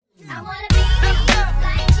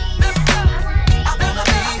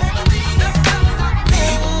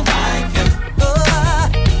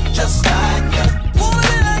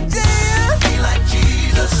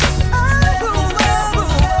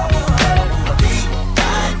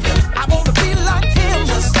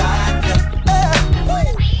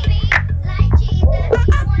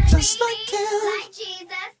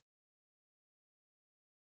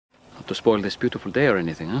spoil this beautiful day or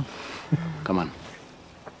anything, huh? Come on.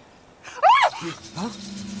 Huh?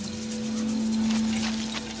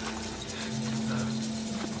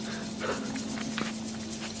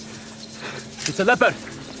 It's a leopard.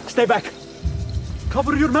 Stay back.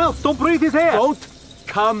 Cover your mouth. Don't breathe his air. Don't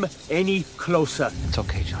come any closer. It's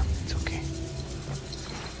okay, John. It's okay.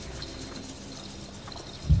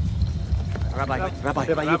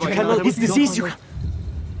 Rabbi, you cannot. His disease. You.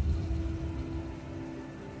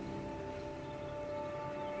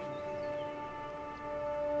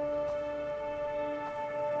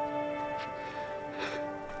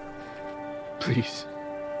 Please.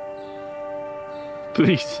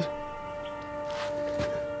 Please.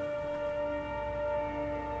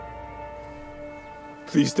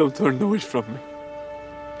 Please don't turn away from me.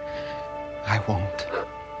 I won't.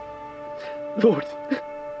 Lord,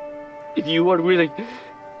 if you are willing,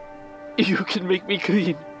 you can make me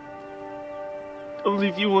clean. Only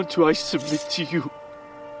if you want to, I submit to you.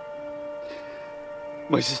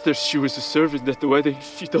 My sister, she was a servant at the wedding.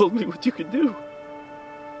 She told me what you can do.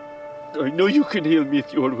 I know you can heal me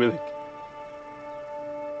if you are willing.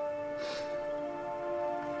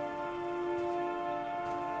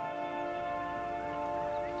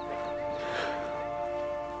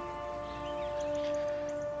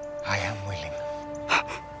 I am willing.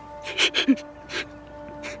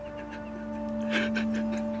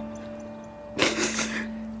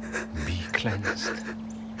 Be cleansed.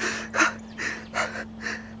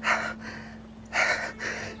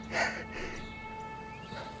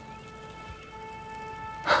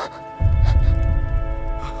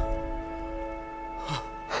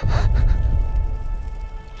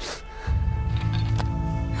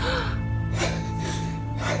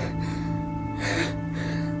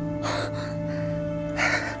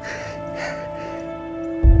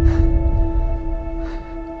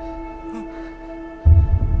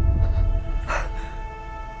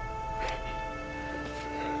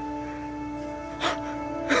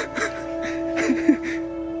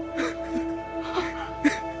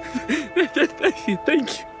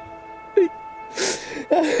 Thank you.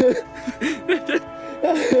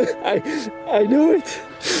 I knew it.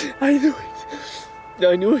 I knew it.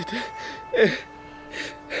 I knew it.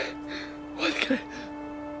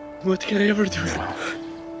 What can I ever do? No.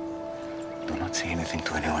 Do not say anything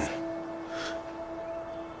to anyone.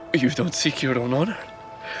 You don't seek your own honor?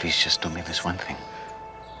 Please just do me this one thing.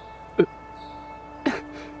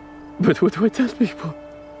 But what do I tell people?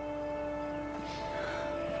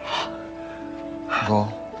 Go.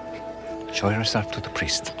 Show yourself to the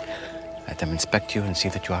priest. Let them inspect you and see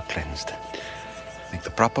that you are cleansed. Make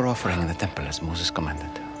the proper offering in the temple as Moses commanded.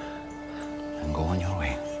 And go on your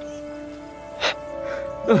way.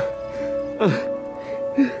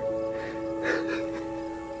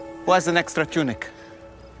 Who has an extra tunic?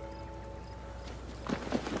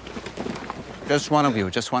 Just one of you,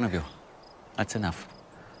 just one of you. That's enough.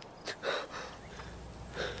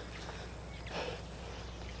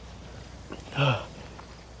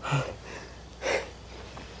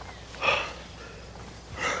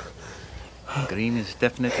 Green is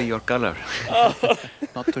definitely your color.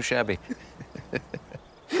 Not too shabby.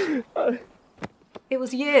 It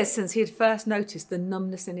was years since he had first noticed the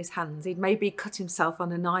numbness in his hands. He'd maybe cut himself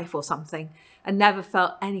on a knife or something and never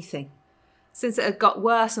felt anything. Since it had got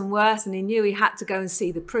worse and worse and he knew he had to go and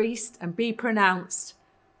see the priest and be pronounced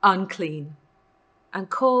unclean and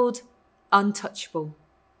called untouchable.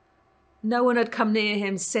 No one had come near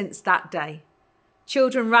him since that day.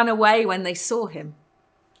 Children ran away when they saw him.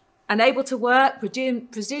 Unable to work,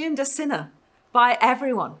 presumed a sinner by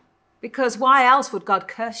everyone, because why else would God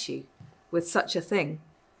curse you with such a thing?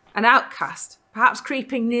 An outcast, perhaps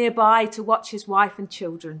creeping nearby to watch his wife and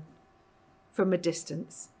children from a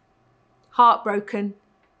distance. Heartbroken,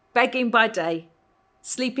 begging by day,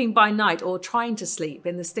 sleeping by night, or trying to sleep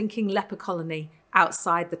in the stinking leper colony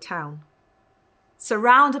outside the town.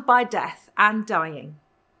 Surrounded by death and dying,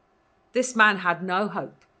 this man had no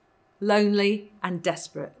hope, lonely and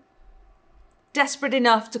desperate. Desperate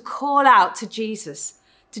enough to call out to Jesus,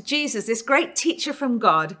 this great teacher from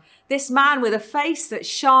God, this man with a face that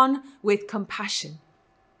shone with compassion.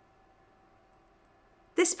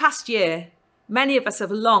 This past year, many of us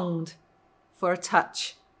have longed for a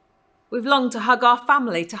touch. We've longed to hug our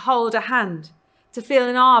family, to hold a hand, to feel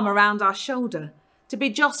an arm around our shoulder, to be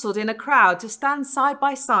jostled in a crowd, to stand side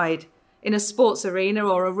by side in a sports arena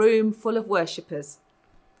or a room full of worshippers,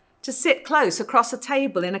 to sit close across a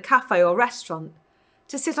table in a cafe or restaurant,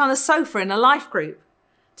 to sit on a sofa in a life group,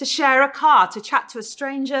 to share a car, to chat to a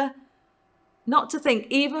stranger, not to think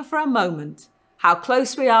even for a moment how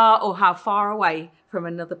close we are or how far away from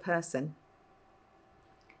another person.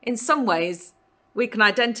 In some ways, we can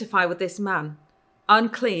identify with this man,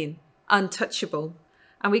 unclean, untouchable,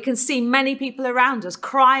 and we can see many people around us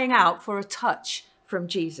crying out for a touch from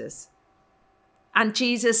Jesus. And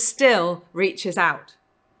Jesus still reaches out.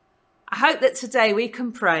 I hope that today we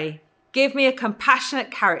can pray, give me a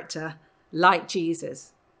compassionate character like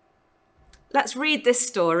Jesus. Let's read this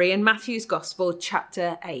story in Matthew's Gospel,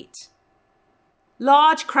 chapter 8.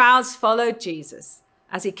 Large crowds followed Jesus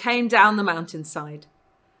as he came down the mountainside.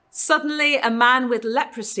 Suddenly, a man with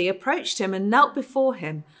leprosy approached him and knelt before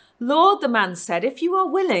him. "Lord," the man said, "if you are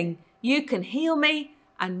willing, you can heal me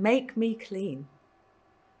and make me clean."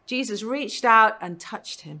 Jesus reached out and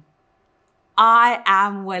touched him. "I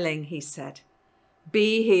am willing," he said.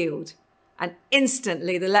 "Be healed." And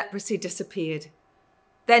instantly the leprosy disappeared.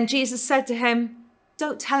 Then Jesus said to him,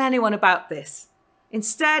 "Don't tell anyone about this.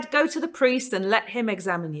 Instead, go to the priest and let him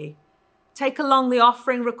examine you. Take along the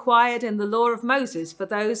offering required in the law of Moses for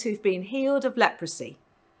those who've been healed of leprosy.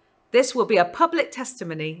 This will be a public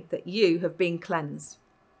testimony that you have been cleansed."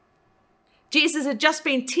 Jesus had just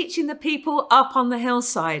been teaching the people up on the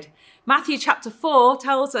hillside. Matthew chapter 4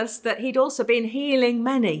 tells us that he'd also been healing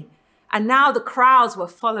many, and now the crowds were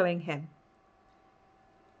following him.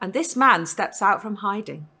 And this man steps out from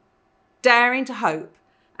hiding, daring to hope,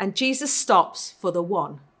 and Jesus stops for the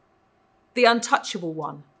one, the untouchable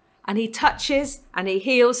one, and he touches and he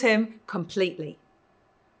heals him completely.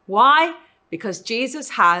 Why? Because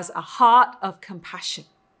Jesus has a heart of compassion.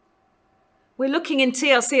 We're looking in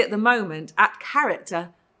TLC at the moment at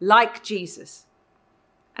character like Jesus.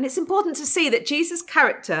 And it's important to see that Jesus'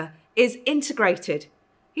 character is integrated.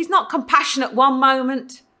 He's not compassionate one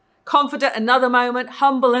moment, confident another moment,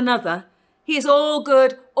 humble another. He is all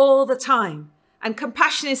good all the time. And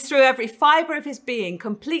compassion is through every fibre of his being,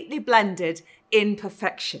 completely blended in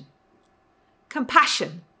perfection.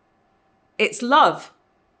 Compassion, it's love,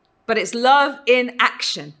 but it's love in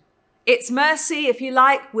action. It's mercy, if you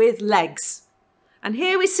like, with legs. And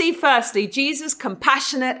here we see firstly Jesus'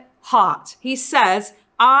 compassionate heart. He says,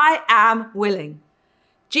 "I am willing."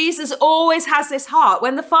 Jesus always has this heart.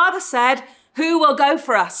 When the Father said, "Who will go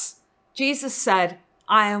for us?" Jesus said,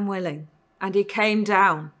 "I am willing." And he came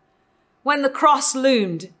down. When the cross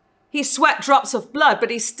loomed, he sweat drops of blood,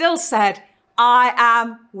 but he still said, "I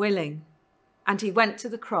am willing." And he went to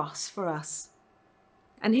the cross for us.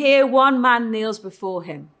 And here one man kneels before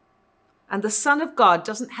him, and the Son of God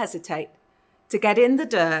doesn't hesitate to get in the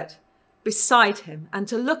dirt beside him and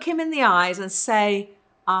to look him in the eyes and say,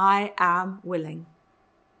 "I am willing."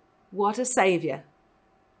 What a saviour.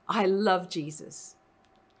 I love Jesus.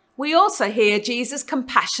 We also hear Jesus'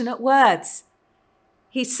 compassionate words.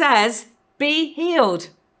 He says, "Be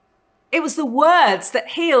healed." It was the words that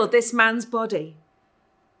healed this man's body.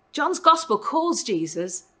 John's Gospel calls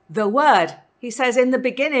Jesus the Word. He says, "In the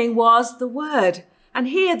beginning was the Word." And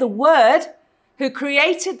here the Word, who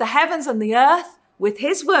created the heavens and the earth with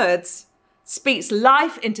his words, speaks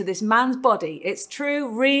life into this man's body. It's true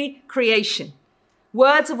recreation.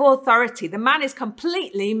 Words of authority. The man is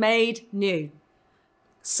completely made new.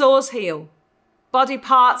 Sores heal. Body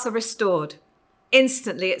parts are restored.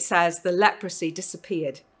 Instantly, it says, the leprosy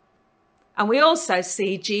disappeared. And we also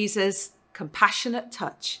see Jesus' compassionate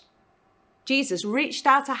touch. Jesus reached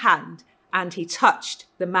out a hand and he touched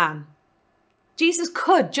the man. Jesus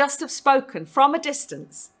could just have spoken from a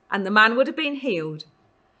distance and the man would have been healed.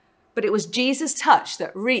 But it was Jesus' touch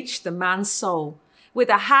that reached the man's soul. With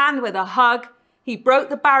a hand, with a hug, he broke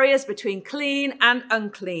the barriers between clean and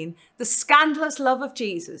unclean. The scandalous love of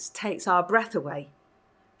Jesus takes our breath away.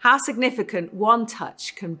 How significant one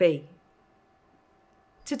touch can be.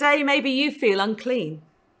 Today, maybe you feel unclean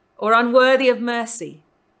or unworthy of mercy.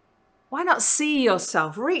 Why not see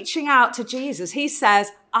yourself reaching out to Jesus? He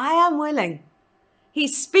says, "I am willing." He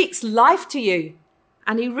speaks life to you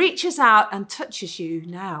and he reaches out and touches you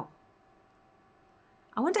now.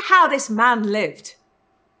 I wonder how this man lived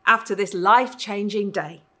after this life-changing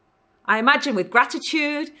day. I imagine with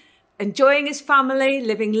gratitude, enjoying his family,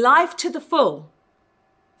 living life to the full,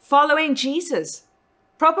 following Jesus,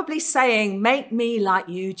 probably saying, "Make me like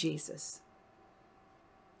you, Jesus."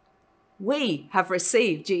 We have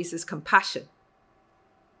received Jesus' compassion.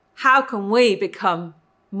 How can we become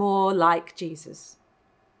more like Jesus?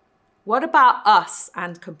 What about us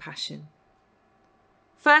and compassion?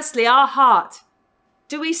 Firstly, our heart.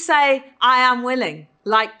 Do we say, "I am willing,"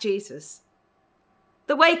 like Jesus?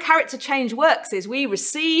 The way character change works is we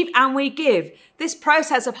receive and we give. This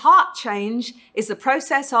process of heart change is the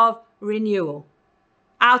process of renewal.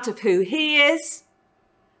 Out of who he is,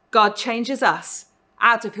 God changes us.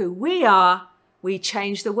 Out of who we are, we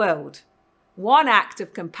change the world. One act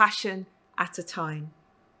of compassion at a time.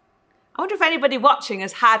 I wonder if anybody watching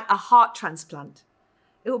has had a heart transplant.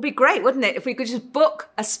 It would be great, wouldn't it, if we could just book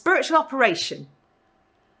a spiritual operation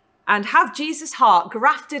and have Jesus' heart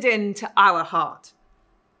grafted into our heart.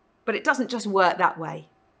 But it doesn't just work that way.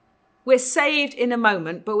 We're saved in a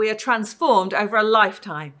moment, but we are transformed over a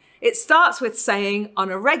lifetime. It starts with saying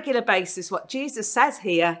on a regular basis what Jesus says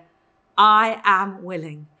here, I am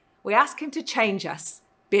willing. We ask him to change us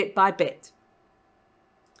bit by bit.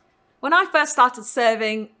 When I first started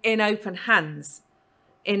serving in Open Hands,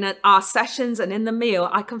 in our sessions and in the meal,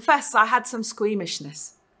 I confess I had some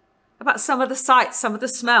squeamishness about some of the sights, some of the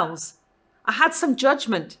smells. I had some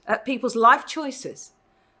judgment at people's life choices.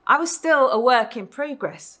 I was still a work in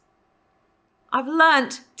progress. I've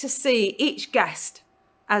learnt to see each guest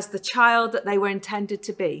as the child that they were intended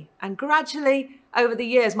to be. And gradually, over the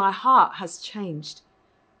years, my heart has changed.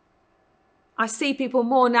 I see people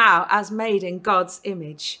more now as made in God's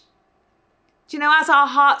image. Do you know, as our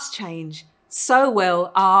hearts change, so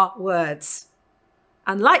will our words.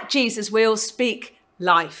 And like Jesus, we'll speak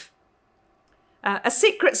life. A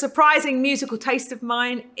secret, surprising musical taste of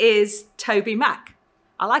mine is Toby Mac.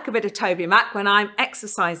 I like a bit of Toby Mac when I'm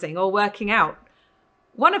exercising or working out.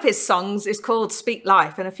 One of his songs is called Speak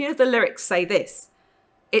Life, and a few of the lyrics say this.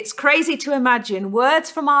 It's crazy to imagine words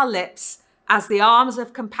from our lips as the arms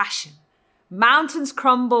of compassion. Mountains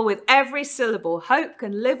crumble with every syllable. Hope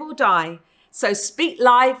can live or die. So speak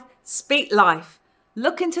life, speak life.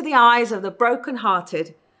 Look into the eyes of the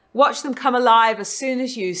brokenhearted. Watch them come alive as soon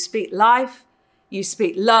as you speak life, you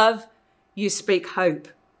speak love, you speak hope.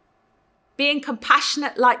 Being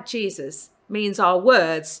compassionate like Jesus means our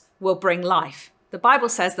words will bring life. The Bible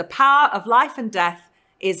says the power of life and death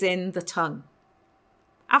is in the tongue.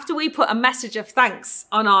 After we put a message of thanks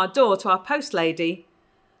on our door to our post lady,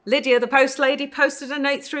 Lydia, the post lady, posted a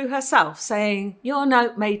note through herself saying, your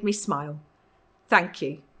note made me smile. Thank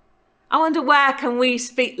you. I wonder, where can we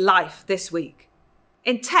speak life this week?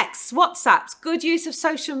 In texts, WhatsApps, good use of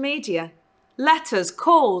social media, letters,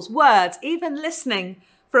 calls, words, even listening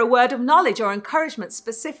for a word of knowledge or encouragement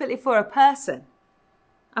specifically for a person.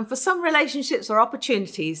 And for some relationships or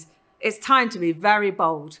opportunities, it's time to be very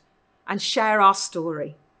bold and share our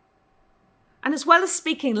story. And as well as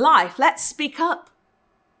speaking life, let's speak up.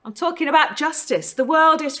 I'm talking about justice. The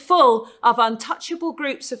world is full of untouchable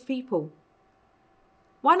groups of people.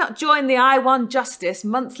 Why not join the I Want Justice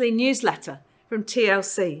monthly newsletter from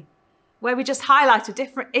TLC, where we just highlight a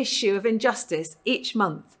different issue of injustice each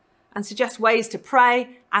month and suggest ways to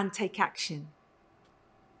pray and take action.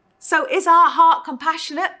 So is our heart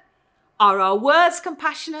compassionate? Are our words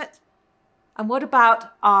compassionate? And what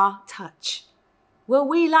about our touch? Will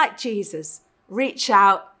we, like Jesus, reach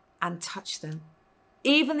out and touch them?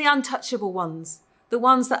 Even the untouchable ones, the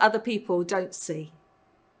ones that other people don't see.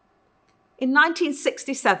 In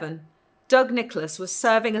 1967, Doug Nicholas was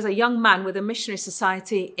serving as a young man with a missionary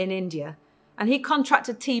society in India, and he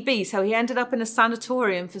contracted TB, so he ended up in a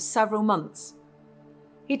sanatorium for several months.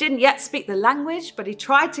 He didn't yet speak the language, but he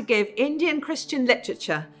tried to give Indian Christian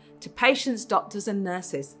literature to patients, doctors and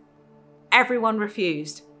nurses. Everyone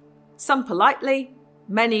refused, some politely,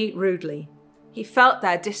 many rudely. He felt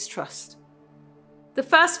their distrust. The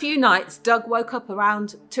first few nights, Doug woke up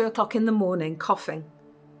around 2 o'clock in the morning, coughing.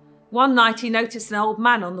 One night he noticed an old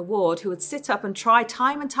man on the ward who would sit up and try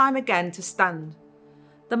time and time again to stand.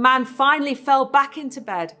 The man finally fell back into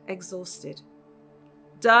bed, exhausted.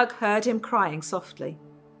 Doug heard him crying softly.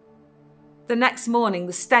 The next morning,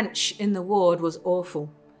 the stench in the ward was awful.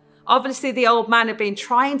 Obviously, the old man had been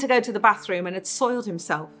trying to go to the bathroom and had soiled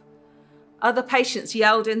himself. Other patients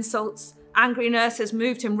yelled insults. Angry nurses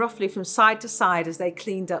moved him roughly from side to side as they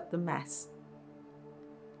cleaned up the mess.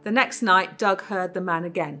 The next night, Doug heard the man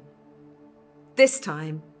again. This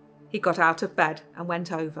time, he got out of bed and went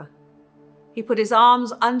over. He put his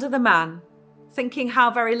arms under the man, thinking how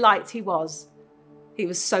very light he was. He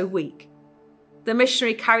was so weak. The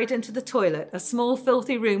missionary carried him to the toilet, a small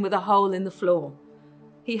filthy room with a hole in the floor.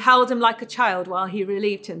 He held him like a child while he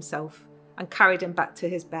relieved himself and carried him back to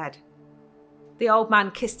his bed. The old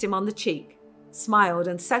man kissed him on the cheek, smiled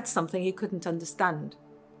and said something he couldn't understand.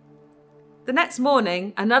 The next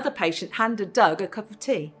morning, another patient handed Doug a cup of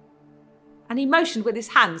tea, and he motioned with his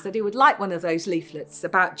hands that he would like one of those leaflets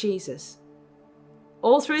about Jesus.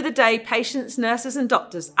 All through the day, patients, nurses and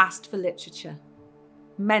doctors asked for literature.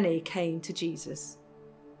 Many came to Jesus.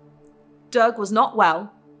 Doug was not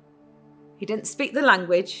well. He didn't speak the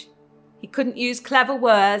language. He couldn't use clever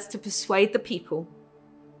words to persuade the people.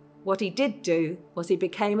 What he did do was he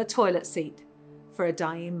became a toilet seat for a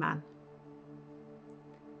dying man.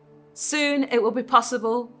 Soon it will be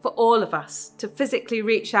possible for all of us to physically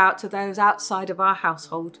reach out to those outside of our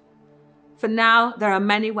household, For now, there are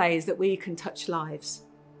many ways that we can touch lives.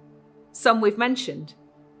 Some we've mentioned.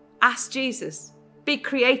 Ask Jesus. Be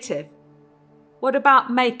creative. What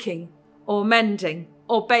about making or mending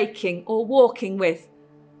or baking or walking with?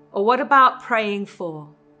 Or what about praying for?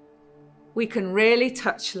 We can really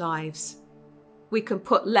touch lives. We can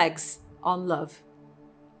put legs on love.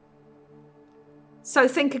 So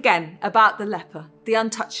think again about the leper, the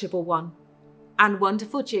untouchable one, and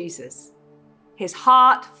wonderful Jesus. His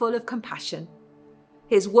heart full of compassion,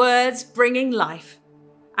 his words bringing life,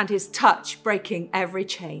 and his touch breaking every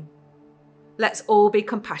chain. Let's all be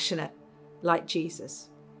compassionate like Jesus.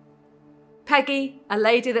 Peggy, a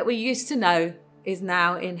lady that we used to know, is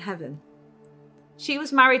now in heaven. She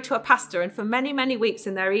was married to a pastor, and for many, many weeks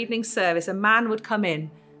in their evening service, a man would come in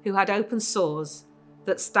who had open sores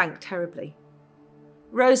that stank terribly.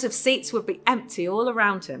 Rows of seats would be empty all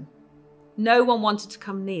around him. No one wanted to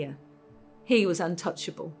come near. He was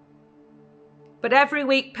untouchable. But every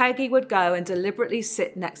week Peggy would go and deliberately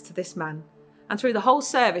sit next to this man, and through the whole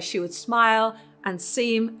service she would smile and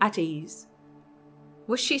seem at ease.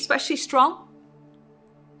 Was she especially strong?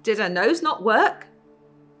 Did her nose not work?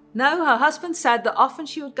 No, her husband said that often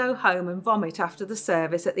she would go home and vomit after the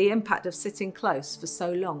service at the impact of sitting close for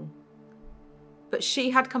so long. But she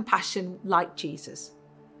had compassion like Jesus.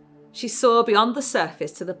 She saw beyond the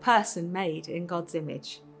surface to the person made in God's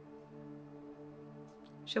image.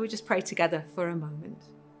 Shall we just pray together for a moment?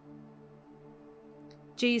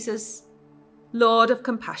 Jesus, Lord of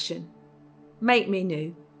compassion, make me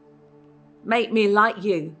new. Make me like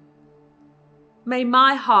you. May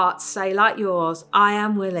my heart say like yours, I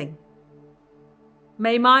am willing.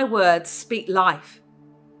 May my words speak life.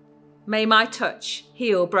 May my touch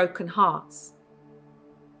heal broken hearts.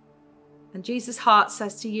 And Jesus' heart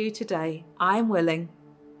says to you today, I am willing.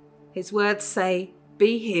 His words say,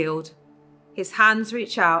 be healed. His hands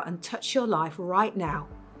reach out and touch your life right now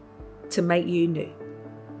to make you new.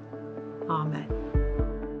 Amen.